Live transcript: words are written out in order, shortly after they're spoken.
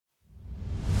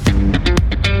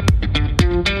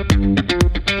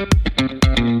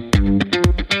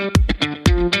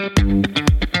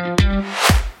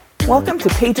to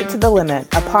Page It to the Limit,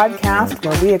 a podcast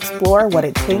where we explore what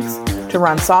it takes to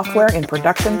run software in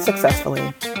production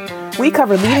successfully. We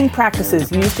cover leading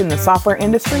practices used in the software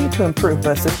industry to improve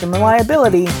both system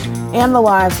reliability and the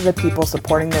lives of the people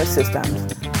supporting those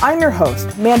systems. I'm your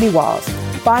host, Mandi Walls.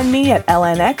 Find me at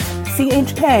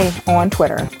LNXCHK on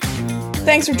Twitter.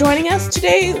 Thanks for joining us.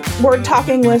 Today, we're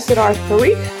talking with Siddharth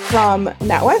Pareek from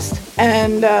NatWest.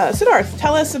 And Siddharth,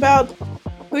 tell us about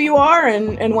who you are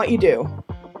and what you do.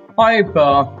 Hi,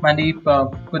 Mandi.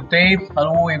 Good day.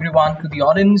 Hello, everyone, to the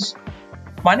audience.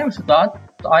 My name is Siddharth.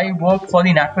 I work for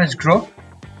the NatWest Group.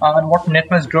 And what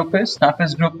NatWest Group is?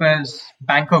 NatWest Group is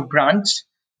Bank of Brands.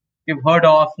 You've heard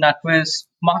of NatWest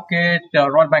Market,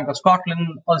 Royal Bank of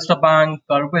Scotland, Ulster Bank,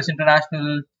 Rupes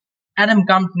International, Adam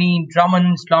Company,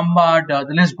 Drummond's, Lombard, the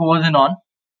list goes on.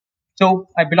 So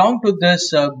I belong to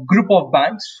this group of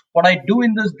banks. What I do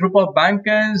in this group of banks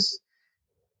is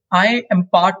I am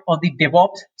part of the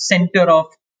DevOps Center of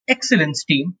Excellence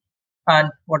team. And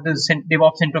what the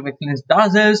DevOps Center of Excellence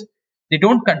does is they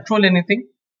don't control anything.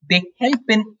 They help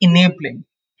in enabling,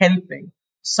 helping,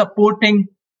 supporting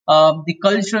the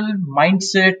cultural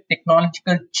mindset,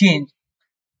 technological change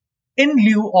in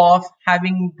lieu of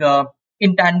having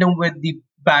in tandem with the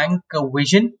bank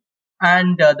vision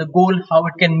and the goal, how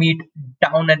it can meet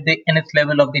down at the nth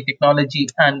level of the technology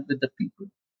and with the people.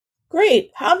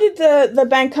 Great. How did the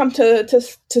bank come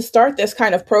to start this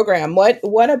kind of program?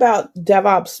 What about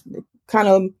DevOps kind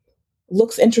of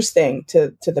looks interesting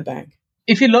to the bank?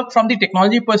 If you look from the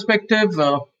technology perspective,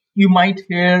 you might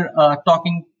hear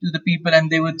talking to the people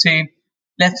and they would say,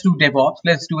 let's do DevOps,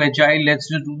 let's do Agile, let's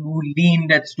do Lean,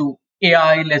 let's do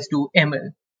AI, let's do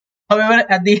ML. However,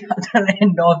 at the other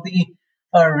end of the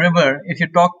river, if you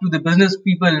talk to the business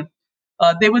people,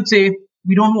 they would say,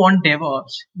 we don't want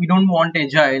DevOps, we don't want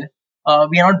Agile.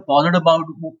 We are not bothered about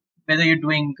whether you're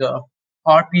doing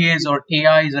RPAs or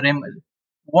AIs or ML.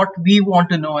 What we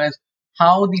want to know is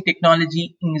how the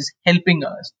technology is helping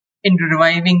us in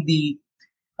reviving the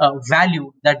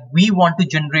value that we want to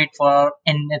generate for our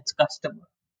end customer.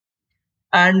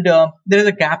 And there is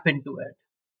a gap into it.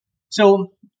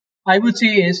 So I would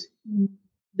say is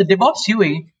the DevOps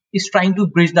UA is trying to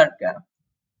bridge that gap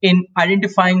in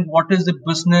identifying what is the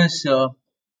business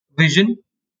vision,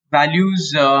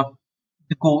 values,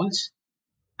 the goals,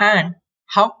 and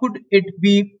how could it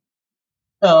be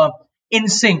in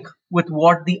sync with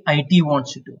what the IT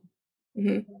wants to do.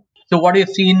 Mm-hmm. So what you've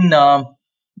seen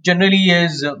generally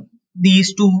is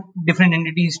these two different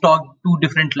entities talk two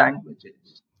different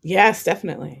languages. Yes,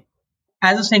 definitely.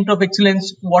 As a center of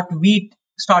excellence, what we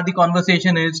start the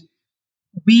conversation is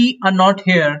we are not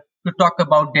here to talk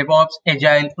about DevOps,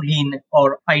 Agile, Lean,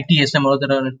 or ITSM or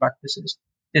other practices.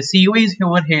 The CEO is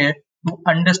over here to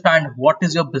understand what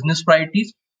is your business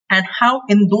priorities and how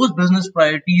in those business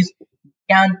priorities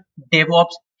can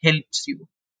DevOps helps you.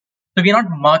 So we are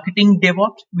not marketing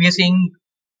DevOps. We are saying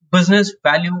business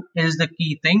value is the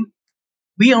key thing.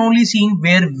 We are only seeing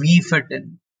where we fit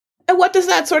in. And what does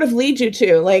that sort of lead you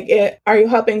to? Like, are you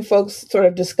helping folks sort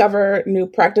of discover new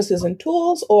practices and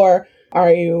tools, or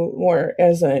are you more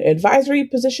as an advisory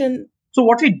position? So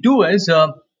what we do is,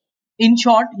 in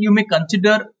short, you may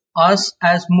consider us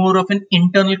as more of an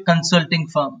internal consulting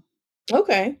firm.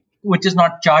 Okay. Which is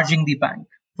not charging the bank.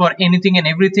 For anything and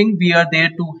everything, we are there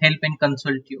to help and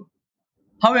consult you.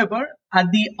 However, at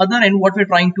the other end, what we're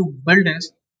trying to build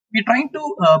is, we're trying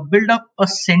to build up a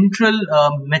central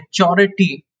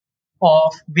maturity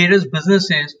of various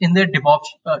businesses in their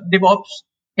DevOps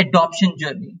adoption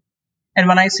journey. And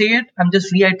when I say it, I'm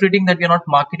just reiterating that we're not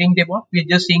marketing DevOps. We're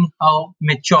just seeing how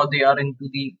mature they are into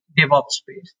the DevOps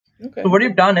space. Okay. So what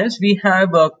we've done is we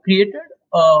have created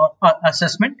an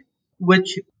assessment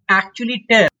which actually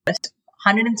tests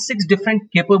 106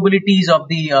 different capabilities of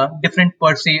the different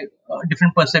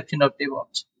perception of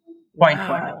DevOps. Point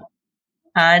one.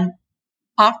 And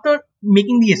after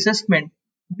making the assessment,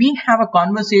 we have a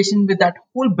conversation with that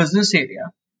whole business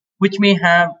area, which may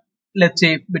have, let's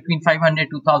say, between 500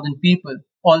 to 1,000 people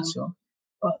also.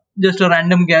 Just a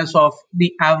random guess of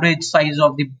the average size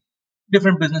of the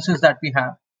different businesses that we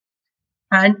have.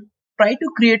 And try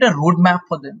to create a roadmap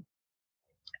for them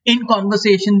in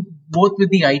conversation both with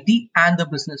the IT and the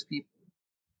business people.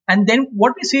 And then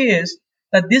what we say is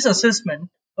that this assessment,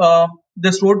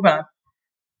 this roadmap,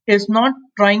 is not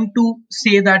trying to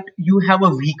say that you have a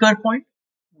weaker point.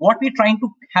 What we're trying to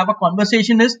have a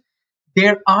conversation is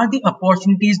there are the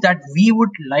opportunities that we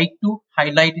would like to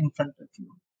highlight in front of you.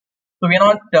 So we're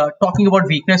not talking about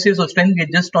weaknesses or strength. We're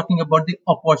just talking about the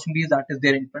opportunities that is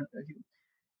there in front of you.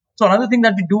 So another thing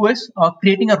that we do is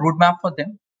creating a roadmap for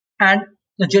them. And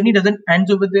the journey doesn't end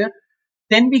over there.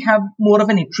 Then we have more of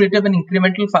an iterative and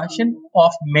incremental fashion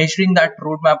of measuring that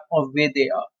roadmap of where they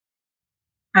are.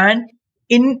 And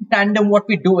in tandem, what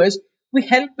we do is we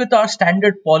help with our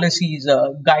standard policies,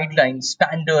 guidelines,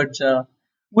 standards,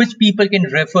 which people can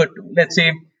refer to. Let's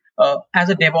say, as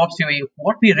a DevOps UA,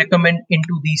 what we recommend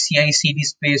into the CI/CD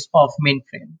space of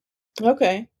mainframe,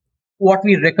 Okay. what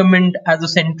we recommend as a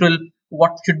central,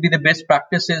 what should be the best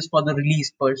practices for the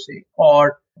release per se,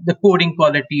 or the coding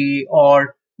quality,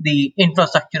 or the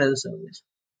infrastructure as a service.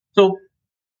 So,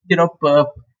 you know,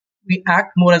 we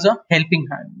act more as a helping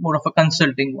hand, more of a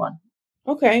consulting one.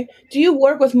 Okay. Do you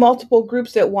work with multiple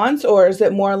groups at once, or is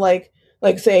it more like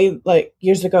say like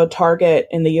years ago Target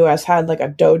in the US had like a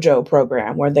dojo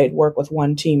program where they'd work with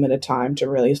one team at a time to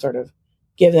really sort of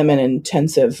give them an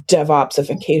intensive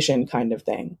DevOpsification kind of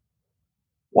thing?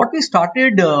 What we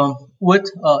started with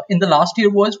in the last year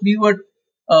was we were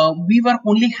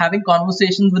only having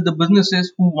conversations with the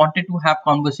businesses who wanted to have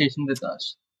conversation with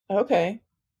us, Okay.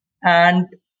 and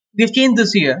we've changed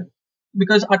this year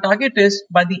because our target is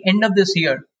by the end of this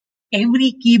year,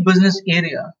 every key business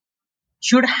area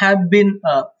should have been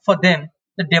for them,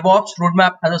 the DevOps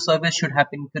roadmap as a service should have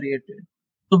been created.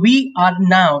 So we are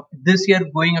now this year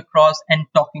going across and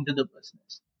talking to the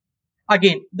business.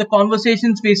 Again, the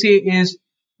conversations we say is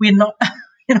we're not,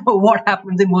 what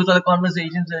happens in most of the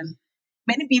conversations is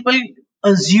many people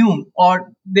assume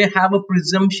or they have a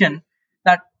presumption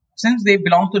that since they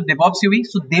belong to DevOps UV,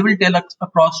 so they will tell us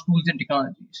across tools and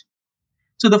technologies.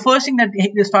 So the first thing that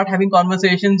they start having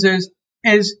conversations is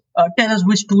tell us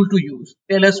which tool to use,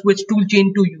 tell us which tool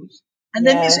chain to use, and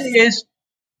then we say Yes. is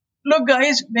look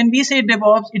guys, when we say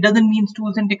DevOps, it doesn't mean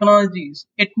tools and technologies.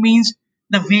 It means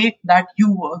the way that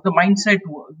you work, the mindset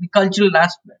work, the cultural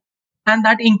aspect, and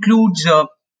that includes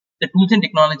the tools and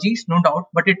technologies, no doubt,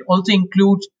 but it also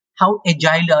includes how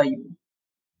agile are you,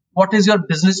 what is your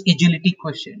business agility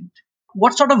quotient,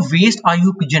 what sort of waste are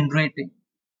you generating,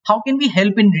 how can we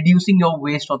help in reducing your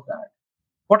waste of that,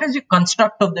 what is the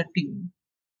construct of the team,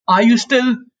 are you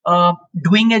still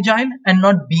doing agile and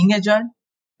not being agile,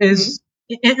 Hmm. is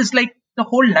it is like the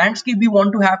whole landscape we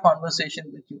want to have conversation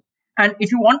with you. And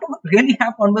if you want to really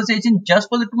have conversation just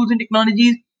for the tools and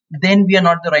technologies, then we are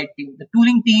not the right team. The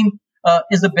tooling team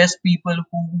is the best people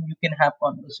who you can have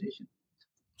conversation.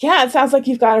 Yeah, it sounds like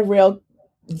you've got a real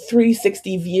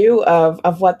 360 view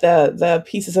of what the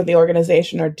pieces of the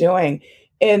organization are doing.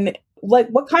 And like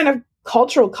what kind of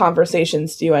cultural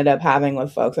conversations do you end up having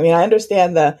with folks? I mean, I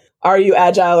understand the are you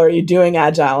agile or are you doing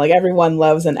agile? Like everyone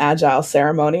loves an agile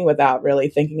ceremony without really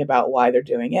thinking about why they're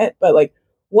doing it. But like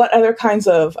what other kinds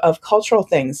of cultural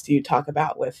things do you talk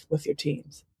about with your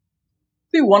teams?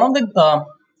 See, one of the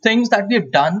things that we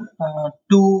have done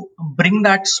to bring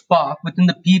that spark within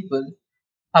the people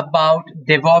about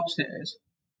DevOps is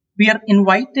we are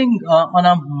inviting on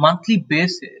a monthly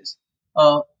basis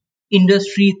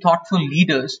industry thoughtful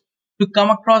leaders to come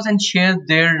across and share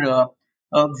their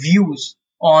views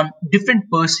on different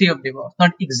per se of DevOps,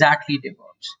 not exactly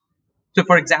DevOps. So,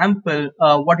 for example,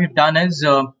 what we've done is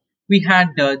we had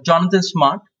Jonathan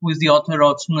Smart, who is the author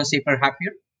of Sooner, Safer,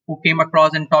 Happier, who came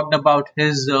across and talked about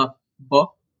his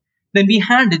book. Then we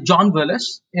had John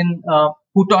Willis,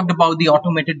 who talked about the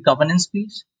automated governance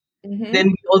piece. Then Hmm.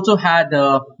 we also had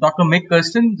Dr. Mick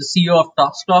Kirsten, the CEO of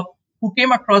TalkStop, who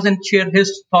came across and shared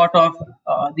his thought of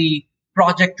the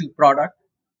project to product.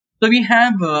 So we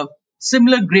have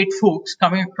similar great folks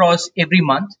coming across every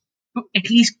month to at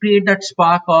least create that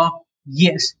spark of,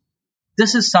 yes,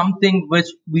 this is something which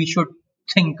we should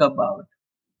think about.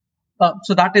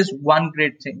 So that is one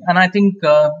great thing. And I think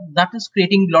that is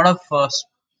creating a lot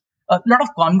of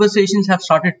conversations have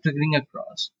started triggering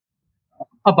across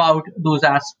about those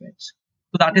aspects.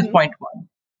 So that is Hmm. point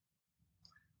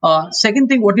one. Second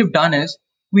thing, what we've done is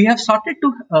we have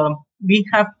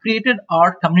created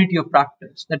our community of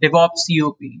practice, the DevOps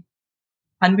COP,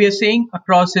 and we are saying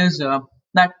across is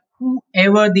that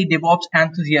whoever the DevOps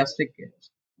enthusiastic is,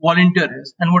 volunteer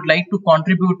is, and would like to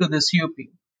contribute to the COP,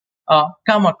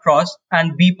 come across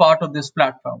and be part of this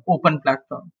platform, open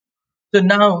platform. So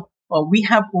now we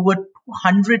have over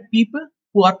 200 people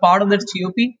who are part of that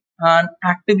COP and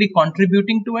actively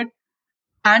contributing to it.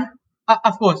 And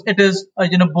of course, it is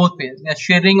both ways. They are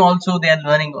sharing also, they are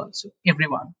learning also.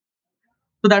 Everyone.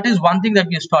 So that is one thing that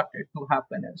we have started to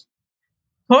happen. Is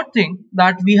third thing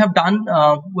that we have done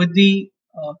with the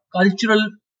cultural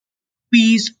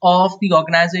piece of the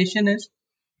organization as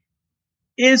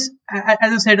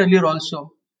I said earlier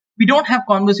also, we don't have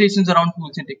conversations around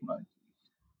tools and technology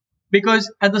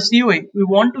because at the COA we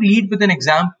want to lead with an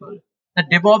example that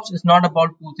DevOps is not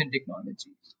about tools and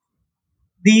technologies.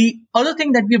 The other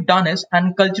thing that we've done is,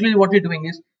 and culturally what we're doing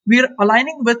is, we're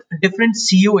aligning with different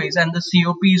COAs and the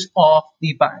COPs of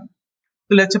the bank.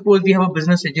 So let's suppose we have a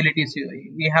business agility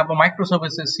COE, we have a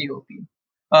microservices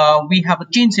COP, we have a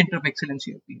change center of excellence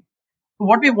COP. So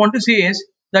what we want to say is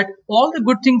that all the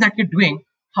good things that you're doing,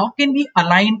 how can we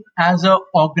align as a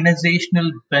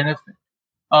organizational benefit,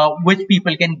 which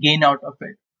people can gain out of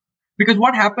it? Because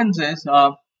what happens is,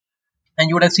 and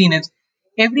you would have seen is,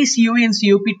 every COE and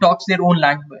COP talks their own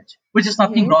language, which is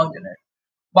nothing Hmm. wrong in it.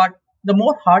 But the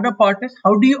more harder part is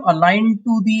how do you align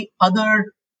to the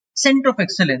other center of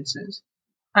excellences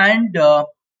and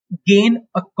gain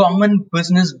a common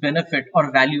business benefit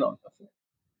or value out of it.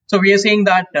 So we are saying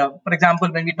that, for example,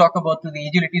 when we talk about the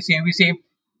agility, say we say,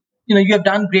 you have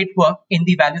done great work in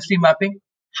the value stream mapping.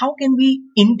 How can we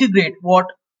integrate what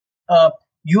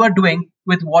you are doing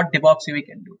with what DevOps we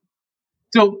can do?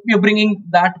 So we are bringing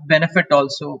that benefit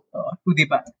also to the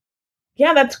bank.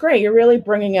 Yeah, that's great. You're really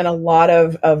bringing in a lot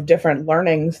of different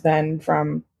learnings then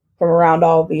from around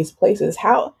all of these places.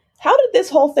 How did this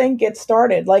whole thing get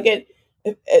started? Like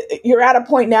you're at a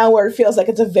point now where it feels like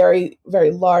it's a very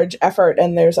very large effort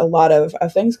and there's a lot of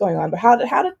things going on. But how did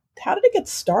it get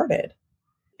started?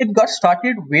 It got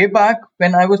started way back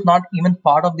when I was not even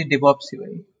part of the DevOps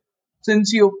UA.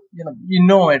 Since you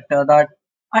know it that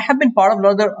I have been part of a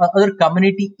lot of other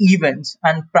community events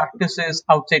and practices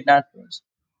outside networks.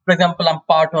 For example, I'm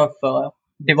part of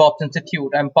DevOps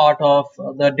Institute. I'm part of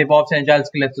the DevOps and Agile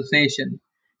Skill Association.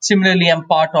 Similarly, I'm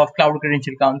part of Cloud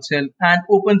Credential Council and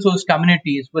open source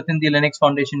communities within the Linux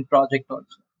Foundation project also.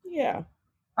 Yeah.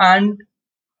 And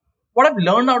what I've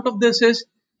learned out of this is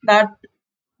that,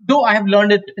 though I have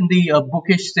learned it in the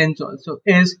bookish sense also,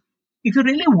 is if you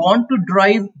really want to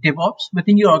drive DevOps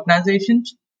within your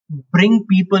organizations, bring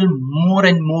people more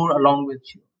and more along with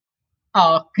you.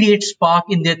 Create spark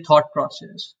in their thought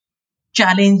process,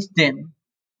 challenge them,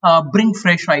 bring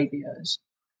fresh ideas,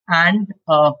 and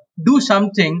do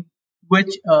something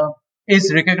which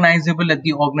is recognizable at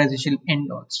the organizational end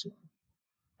also.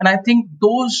 And I think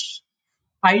those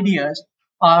ideas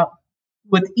are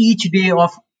with each day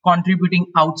of contributing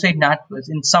outside NatWest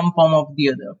in some form of the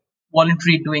other,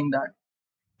 voluntary doing that,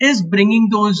 is bringing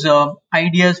those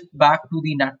ideas back to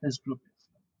the NatWest group.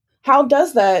 How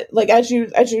does that, like, as you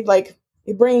like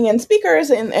you're bringing in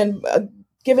speakers and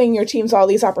giving your teams all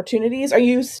these opportunities,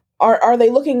 are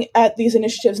they looking at these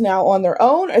initiatives now on their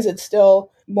own? Is it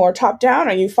still more top down?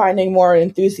 Are you finding more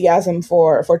enthusiasm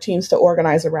for teams to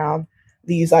organize around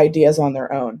these ideas on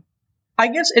their own? I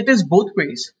guess it is both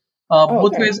ways. Oh,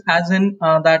 Both okay. ways, as in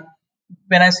that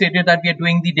when I stated that we are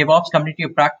doing the DevOps community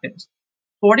of practice.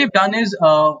 So what we've done is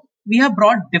we have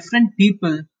brought different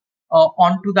people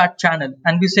onto that channel,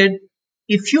 and we said,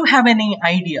 if you have any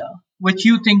idea which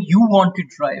you think you want to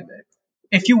drive it,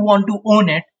 if you want to own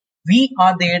it, we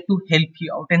are there to help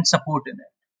you out and support in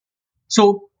it.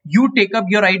 So you take up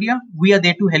your idea, we are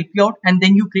there to help you out, and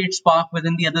then you create spark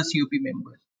within the other COP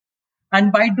members.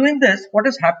 And by doing this, what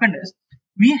has happened is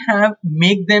we have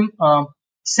make them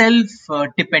self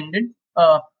dependent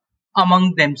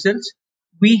among themselves.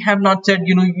 We have not said,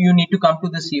 you need to come to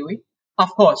the COE.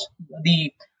 Of course,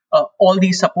 the all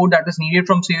the support that is needed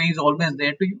from COE is always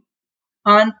there to you.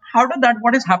 And out of that,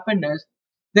 what has happened is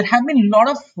there have been a lot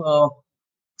of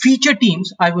feature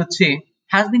teams, I would say,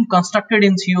 has been constructed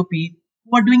in COP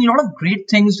who are doing a lot of great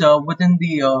things within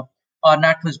the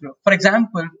NatWest group. For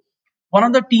example, one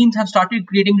of the teams have started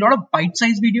creating a lot of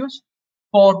bite-sized videos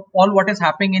for all what is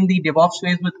happening in the DevOps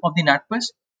space of the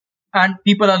NatWest, and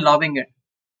people are loving it.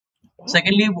 Wow.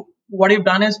 Secondly, what we've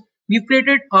done is we've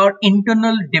created our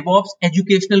internal DevOps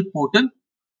educational portal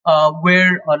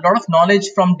where a lot of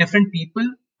knowledge from different people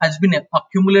has been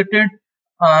accumulated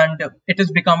and it is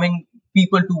becoming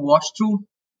people to watch through.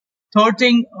 Third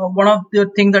thing, one of the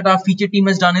things that our feature team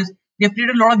has done is they've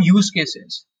created a lot of use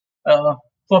cases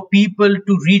for people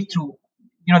to read through.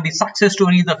 The success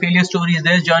stories, the failure stories,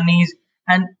 their journeys,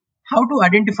 and how to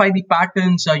identify the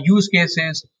patterns, use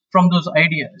cases from those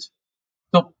ideas.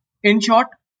 So, in short,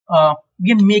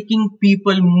 we are making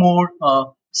people more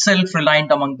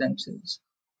self-reliant among themselves.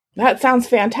 That sounds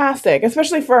fantastic,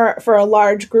 especially for a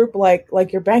large group like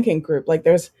your banking group. Like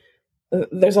there's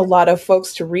a lot of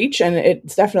folks to reach, and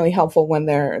it's definitely helpful when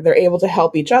they're able to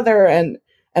help each other and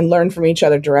learn from each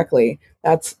other directly.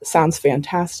 That sounds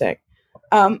fantastic.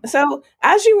 So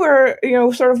as you were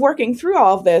sort of working through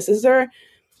all of this, is there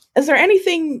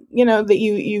anything that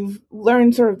you've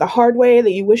learned sort of the hard way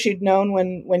that you wish you'd known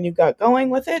when you got going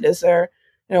with it? Is there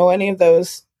any of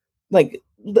those like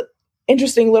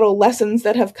interesting little lessons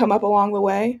that have come up along the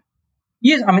way?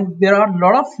 Yes, I mean there are a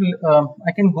lot of.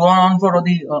 I can go on for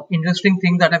the interesting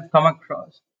things that I've come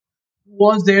across.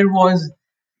 Was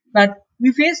that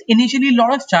we face initially a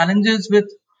lot of challenges with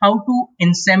how to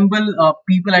assemble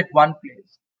people at one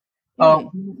place. Hmm.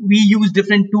 We use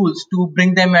different tools to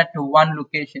bring them at one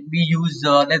location. We use,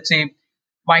 let's say,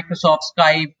 Microsoft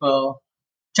Skype,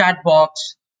 Chatbox.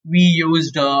 We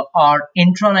used our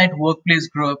intranet workplace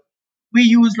group. We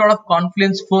used a lot of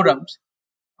Confluence forums.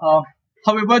 Uh,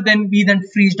 However, then we then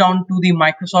freeze down to the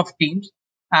Microsoft Teams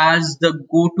as the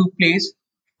go-to place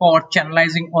for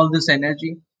channelizing all this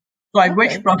energy. So I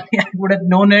wish Okay. probably I would have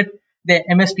known it. The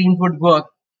MS Teams would work.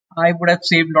 I would have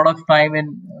saved a lot of time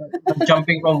in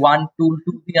jumping from one tool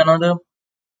to the another.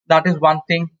 That is one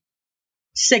thing.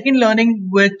 Second learning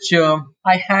which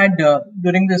I had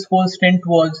during this whole stint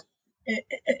was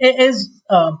is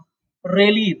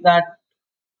really that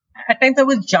at times I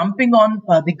was jumping on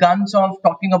the guns of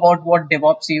talking about what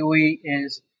DevOps COE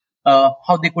is,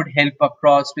 how they could help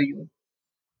across to you.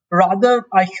 Rather,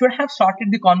 I should have started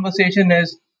the conversation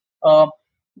as uh,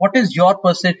 what is your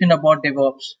perception about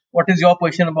DevOps? What is your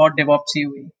perception about DevOps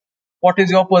COE? What is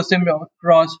your perception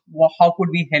across? How could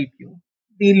we help you?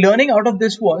 The learning out of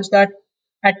this was that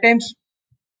at times,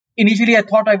 initially, I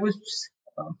thought uh,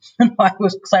 I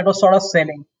was sort of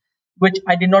selling, which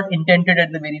I did not intended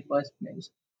at the very first place.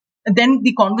 And then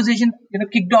the conversation,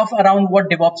 kicked off around what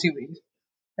DevOps is.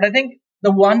 But I think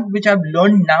the one which I've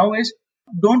learned now is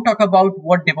don't talk about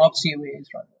what DevOps COA is.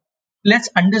 Rather, let's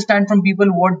understand from people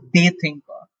what they think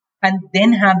of, and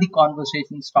then have the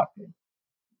conversation started.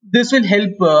 This will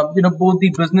help, both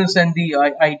the business and the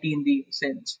IT in the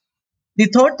sense. The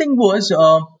third thing was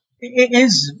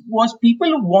was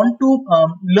people want to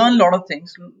learn a lot of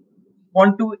things,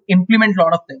 want to implement a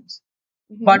lot of things,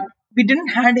 but Hmm. we didn't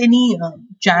had any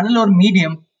channel or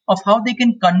medium of how they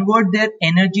can convert their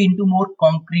energy into more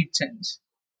concrete sense.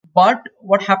 But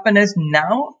what happened is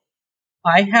now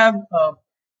I have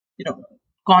you know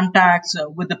contacts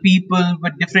with the people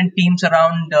with different teams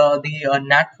around the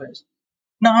NatWest.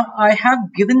 Now I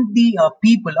have given the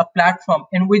people a platform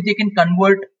in which they can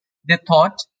convert their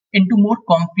thoughts into more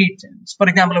concrete sense. For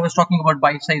example, I was talking about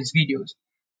bite-sized videos.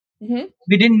 Hmm.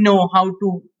 We didn't know how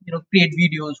to create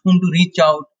videos, whom to reach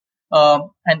out,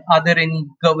 and are there any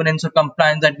governance or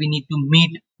compliance that we need to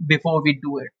meet before we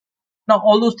do it. Now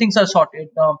all those things are sorted.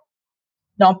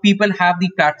 Now people have the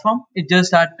platform. It's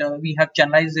just that we have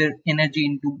channelized their energy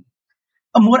into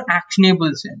a more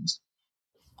actionable sense.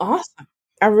 Awesome.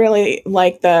 I really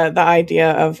like the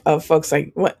idea of folks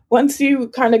like once you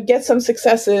kind of get some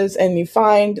successes and you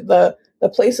find the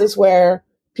places where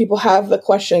people have the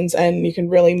questions and you can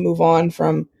really move on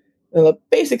from the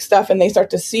basic stuff and they start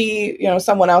to see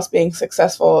someone else being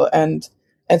successful and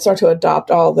start to adopt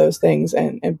all those things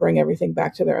and bring everything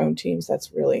back to their own teams.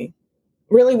 That's really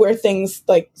where things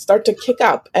like start to kick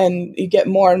up and you get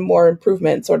more and more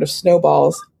improvement, sort of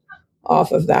snowballs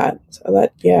off of that. So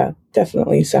that, yeah,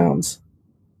 definitely sounds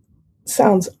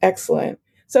excellent.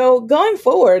 So going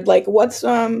forward, like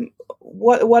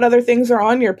what other things are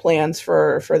on your plans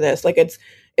for this? Like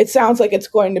it sounds like it's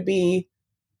going to be,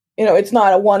 it's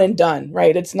not a one and done,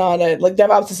 right? It's not a like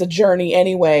DevOps is a journey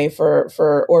anyway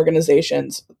for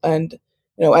organizations. And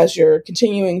as you're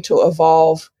continuing to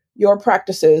evolve your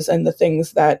practices and the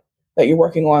things that you're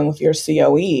working on with your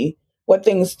COE, what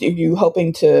things are you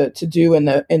hoping to do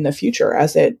in the future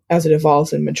as it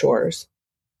evolves and matures?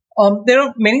 There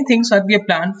are many things that we have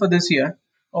planned for this year,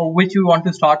 which we want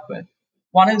to start with.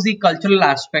 One is the cultural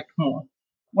aspect more.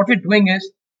 What we're doing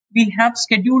is we have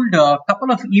scheduled a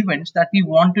couple of events that we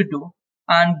want to do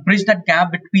and bridge that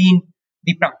gap between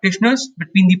the practitioners,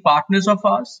 between the partners of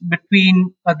us,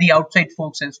 between the outside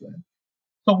folks as well.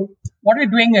 So what we're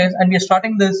doing is, and we're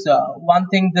starting this one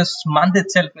thing this month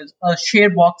itself is a share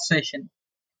box session.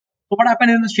 So what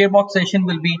happened in the share box session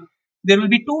will be there will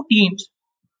be two teams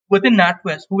within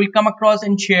NatWest who will come across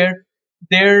and share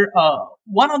their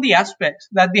one of the aspects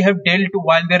that they have dealt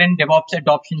while they're in DevOps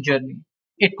adoption journey.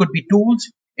 It could be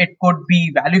tools, it could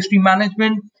be value stream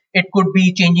management, it could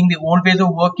be changing the old ways of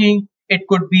working, it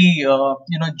could be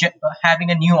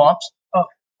having a new ops.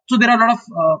 So there are a lot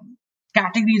of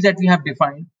categories that we have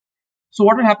defined. So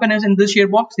what will happen is in this share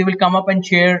box they will come up and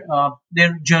share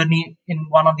their journey in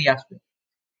one of the aspects.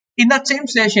 In that same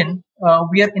session,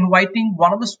 we are inviting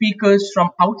one of the speakers from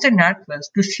outside NatWest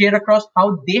to share across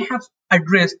how they have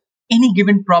addressed any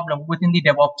given problem within the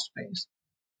DevOps space.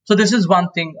 So this is one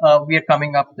thing we are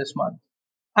coming up this month,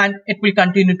 and it will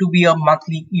continue to be a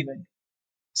monthly event.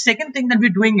 Second thing that we're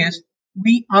doing is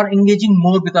we are engaging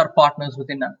more with our partners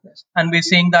within NatWest, and we're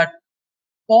saying that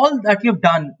all that you've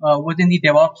done within the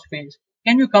DevOps space,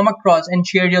 can you come across and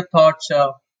share your thoughts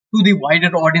to the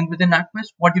wider audience within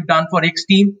NatWest? What you've done for X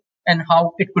team and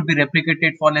how it could be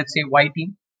replicated for, let's say, Y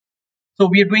team. So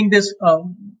we are doing this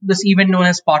event known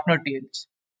as Partner Tales.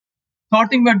 Third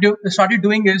thing started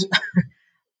doing is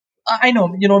I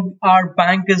know, our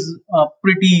bank is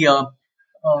pretty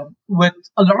with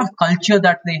a lot of culture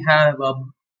that they have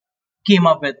came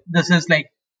up with. This is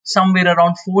like somewhere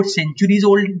around 4 centuries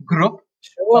old group.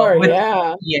 Sure, With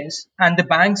yeah. Yes, and the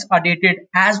banks are dated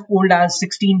as old as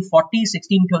 1640s,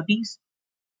 1630s.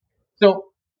 So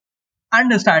I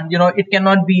understand, it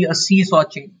cannot be a seesaw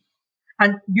chain,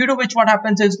 and due to which what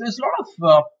happens is there's a lot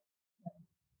of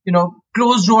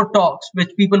closed door talks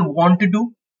which people want to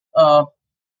do uh,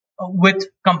 with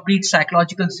complete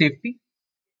psychological safety.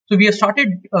 So we have started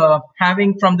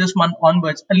having from this month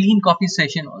onwards a lean coffee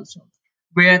session also,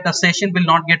 where the session will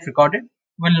not get recorded,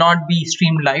 will not be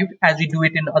streamed live as we do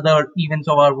it in other events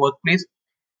of our workplace.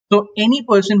 So any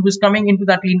person who's coming into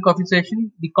that lean coffee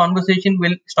session, the conversation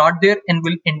will start there and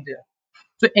will end there.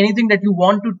 So anything that you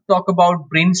want to talk about,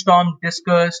 brainstorm,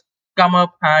 discuss, come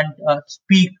up and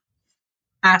speak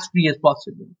as free as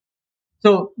possible.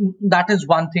 So that is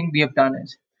one thing we have done.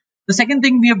 Is the second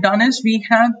thing we have done is we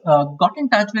have got in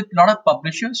touch with a lot of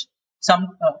publishers.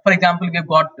 For example, we have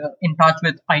got in touch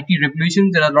with IT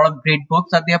Revolution. There are a lot of great books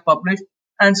that they have published,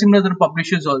 and similar other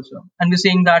publishers also. And we're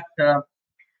saying that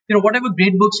whatever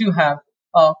great books you have,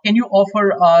 can you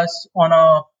offer us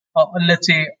on let's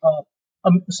say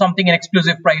something an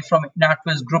exclusive price from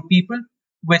NatWest Group people,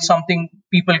 with something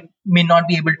people may not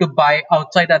be able to buy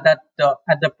outside at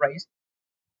the price.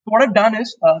 What I've done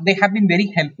is they have been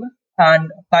very helpful,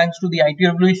 and thanks to the IT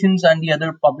Revolutions and the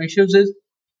other publishers, is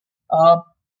uh,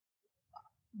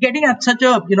 getting at such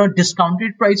a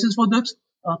discounted prices for books.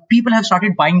 People have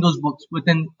started buying those books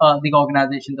within the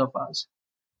organizations of ours.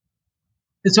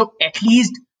 So at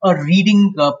least a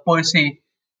reading per se,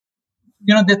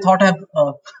 they thought have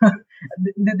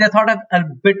they thought have a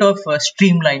bit of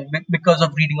streamline because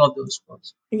of reading of those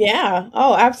books. Yeah.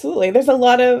 Oh, absolutely. There's a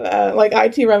lot of like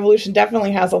IT Revolution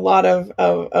definitely has a lot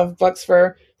of books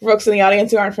for folks in the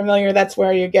audience who aren't familiar. That's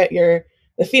where you get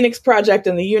the Phoenix Project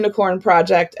and the Unicorn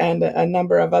Project and a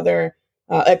number of other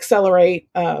Accelerate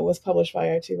was published by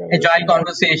IT Revolution. Agile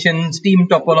conversations, team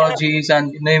topologies,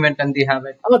 and you name it, and they have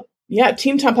it. Oh, yeah,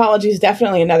 team topology is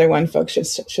definitely another one folks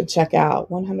should check out.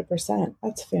 100%.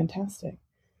 That's fantastic.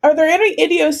 Are there any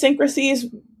idiosyncrasies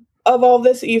of all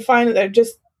this that you find that are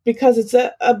just because it's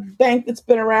a bank that's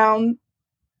been around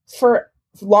for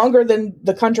longer than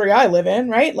the country I live in,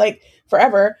 right? Like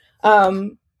forever.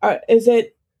 Is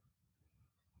it?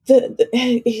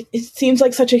 It seems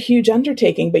like such a huge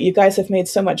undertaking, but you guys have made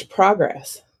so much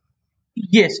progress.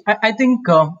 Yes, I think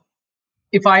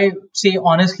if I say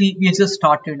honestly, we just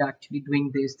started actually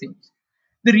doing these things.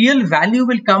 The real value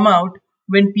will come out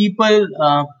when people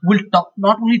will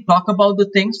not only talk about the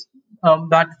things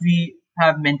that we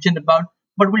have mentioned about,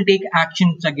 but will take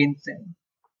actions against them.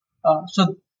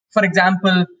 So, for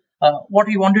example, what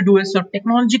we want to do is, so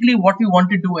technologically, what we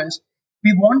want to do is,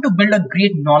 we want to build a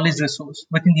great knowledge resource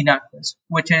within the NatWest,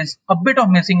 which is a bit of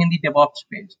missing in the DevOps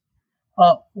space.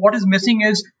 What is missing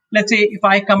is, let's say, if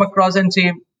I come across and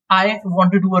say, I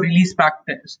want to do a release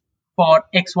practice for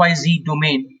XYZ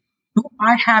domain, do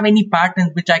I have any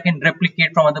patterns which I can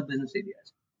replicate from other business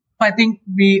areas? So I think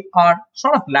we are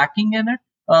sort of lacking in it.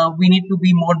 We need to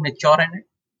be more mature in it.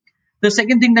 The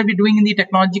second thing that we're doing in the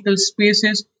technological space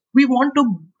is we want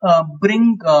to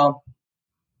bring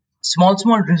small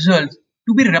results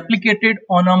to be replicated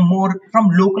on a more from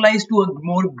localized to a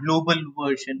more global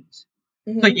versions.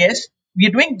 So Mm-hmm. yes, we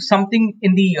are doing something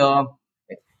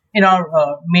in our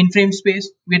mainframe space.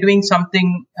 We're doing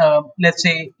something, let's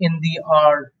say, in the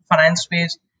our finance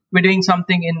space. We're doing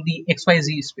something in the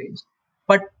XYZ space.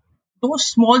 But those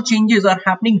small changes are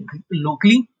happening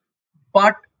locally,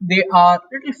 but they are a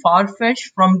little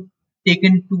far-fetched from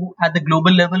taken to at the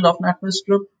global level of NatWest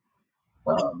Group.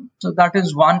 So that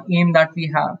is one aim that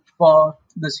we have for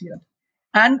this year.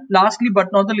 And lastly,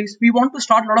 but not the least, we want to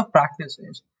start a lot of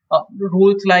practices.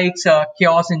 Roles like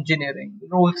chaos engineering,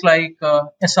 roles like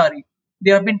SRE,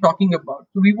 they have been talking about.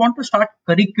 So we want to start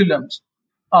curriculums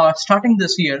starting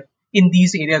this year in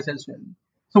these areas as well.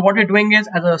 So what we're doing is,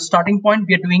 as a starting point,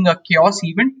 we are doing a chaos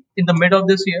event in the mid of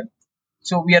this year.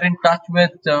 So we are in touch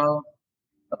with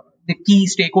the key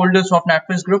stakeholders of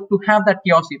NatWest Group to have that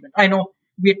chaos event. I know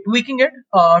we are tweaking it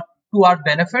to our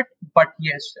benefit, but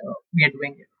yes, we are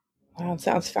doing it. Wow, it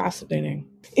sounds fascinating.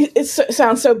 It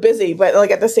sounds so busy, but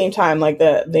like at the same time, like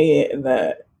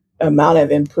the amount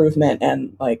of improvement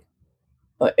and like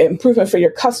improvement for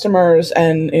your customers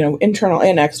and internal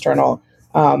and external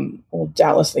will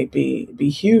doubtlessly be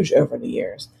huge over the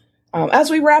years. As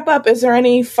we wrap up, is there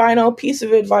any final piece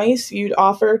of advice you'd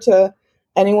offer to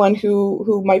anyone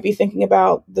who might be thinking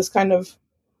about this kind of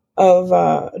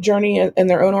journey in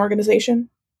their own organization?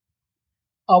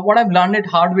 What I've learned it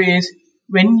hard way is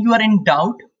when you are in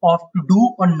doubt of to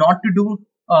do or not to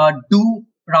do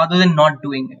rather than not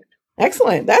doing it.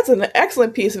 Excellent. That's an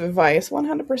excellent piece of advice.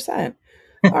 100%.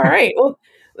 All right. Well,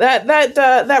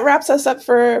 that wraps us up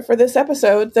for this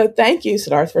episode. So thank you,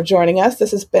 Siddharth, for joining us.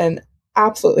 This has been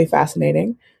absolutely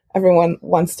fascinating. Everyone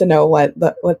wants to know what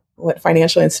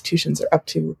financial institutions are up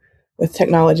to with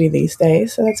technology these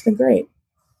days. So that's been great.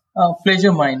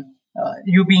 Pleasure mine.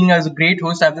 You being as a great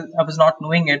host, I was not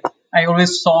knowing it. I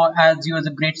always saw as you as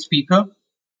a great speaker,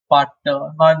 but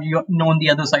now you've known the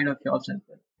other side of yourself.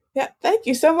 Yeah, thank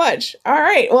you so much. All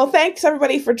right. Well, thanks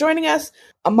everybody for joining us.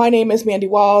 My name is Mandi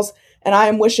Walls, and I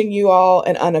am wishing you all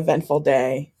an uneventful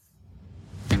day.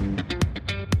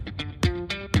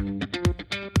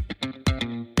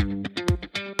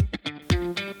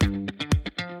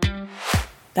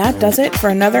 That does it for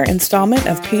another installment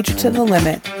of Page It to the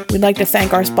Limit. We'd like to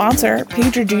thank our sponsor,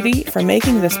 PagerDuty, for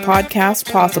making this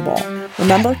podcast possible.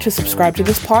 Remember to subscribe to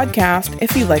this podcast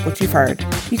if you like what you've heard.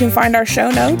 You can find our show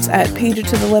notes at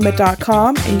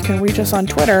pageittothelimit.com, and you can reach us on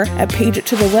Twitter at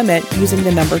pageittothelimit using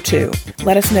the number 2.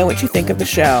 Let us know what you think of the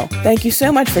show. Thank you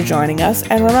so much for joining us,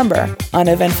 and remember,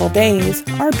 uneventful days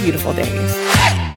are beautiful days.